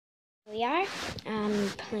We are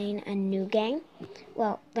playing a new game.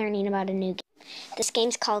 Well, learning about a new game. This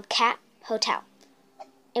game's called Cat Hotel.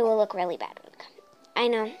 It will look really bad. I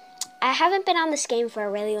know. I haven't been on this game for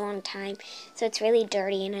a really long time, so it's really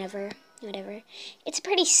dirty and whatever. It's a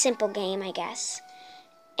pretty simple game, I guess.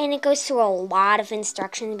 And it goes through a lot of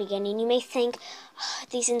instructions in the beginning. You may think, oh,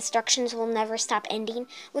 these instructions will never stop ending.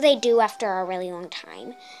 Well, they do after a really long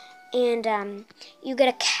time. And you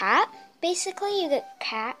get a cat. Basically, you get a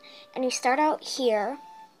cat, and you start out here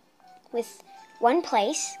with one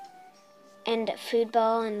place, and a food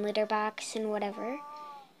bowl and litter box and whatever.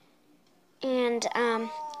 And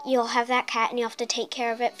you'll have that cat, and you'll have to take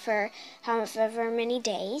care of it for however many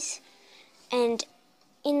days. And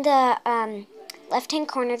in the left-hand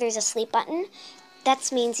corner, there's a sleep button.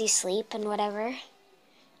 That means you sleep and whatever.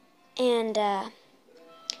 And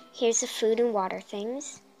here's the food and water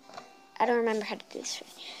things. I don't remember how to do this.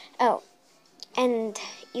 Oh, and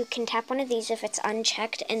you can tap one of these if it's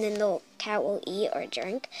unchecked, and then the cat will eat or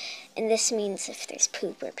drink. And this means if there's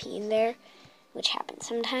poop or pee in there, which happens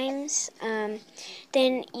sometimes.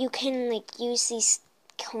 Then you can use these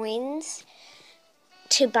coins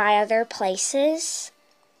to buy other places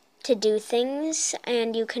to do things,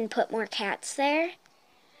 and you can put more cats there.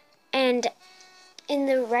 And in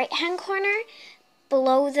the right-hand corner,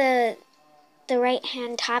 below the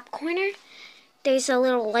right-hand top corner, there's a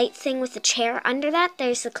little light thing with a chair. Under that,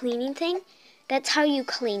 there's the cleaning thing. That's how you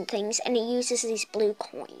clean things, and it uses these blue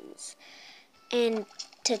coins and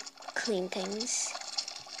to clean things.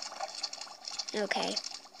 Okay.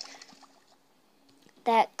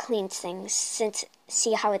 That cleans things, since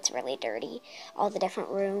see how it's really dirty. All the different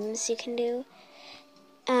rooms you can do.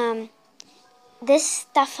 This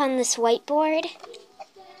stuff on this whiteboard,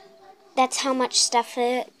 that's how much stuff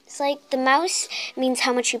it's like. The mouse means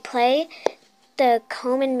how much you play. The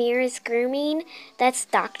comb and mirror is grooming. That's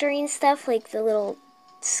doctoring stuff, like the little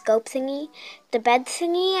scope thingy. The bed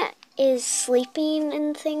thingy is sleeping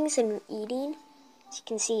and things and eating. As you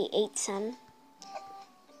can see, he ate some.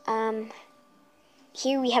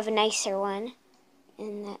 Here we have a nicer one.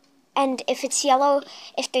 And if it's yellow,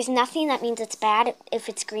 if there's nothing, that means it's bad. If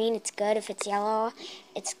it's green, it's good. If it's yellow,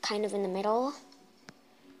 it's kind of in the middle.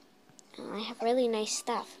 I have really nice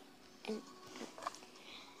stuff.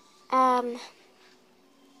 And,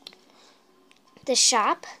 the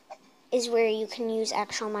shop is where you can use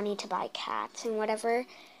actual money to buy cats and whatever.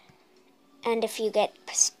 And if you get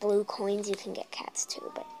blue coins, you can get cats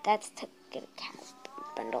too. But that's to get a cat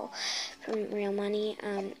bundle from real money.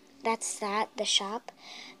 That's the shop.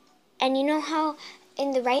 And you know how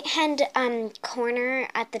in the right-hand corner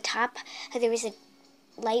at the top, how there was a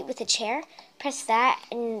light with a chair? Press that,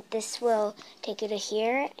 and this will take you to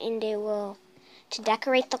here, and it will, to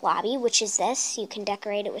decorate the lobby, which is this. You can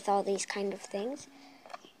decorate it with all these kind of things.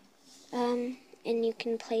 And you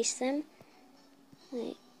can place them.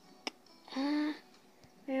 Where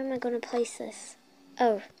am I going to place this?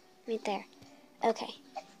 Oh, right there. Okay.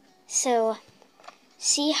 So,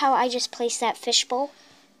 see how I just placed that fishbowl?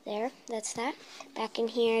 There, that's that. Back in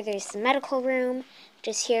here, there's the medical room,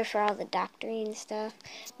 just here for all the doctoring stuff.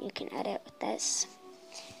 You can edit with this.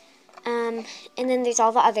 And then there's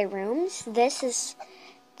all the other rooms. This is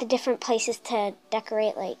the different places to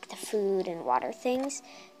decorate, like the food and water things.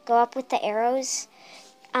 Go up with the arrows.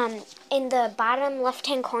 In the bottom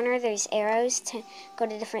left-hand corner, there's arrows to go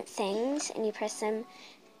to different things, and you press them,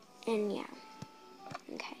 and yeah.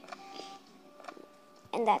 Okay.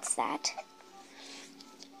 And that's that.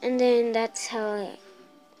 And then that's how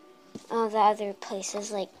all the other places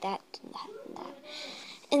like that and that and that.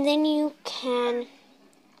 And then you can,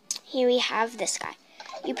 here we have this guy.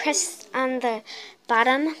 You press on the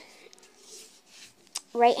bottom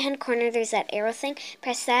right-hand corner, there's that arrow thing.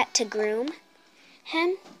 Press that to groom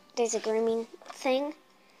him. There's a grooming thing,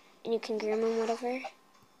 and you can groom him, whatever.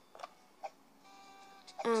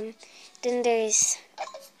 Then there's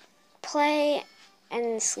play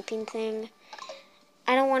and sleeping thing.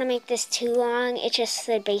 I don't want to make this too long. It's just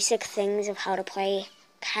the basic things of how to play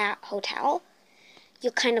Cat Hotel.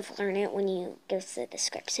 You'll kind of learn it when you give the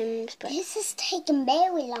descriptions. But this is taking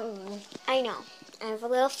very long. I know. I have a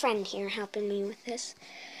little friend here helping me with this.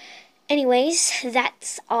 Anyways,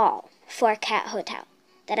 that's all for Cat Hotel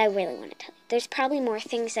that I really want to tell you. There's probably more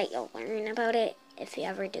things that you'll learn about it if you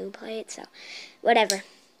ever do play it, so whatever.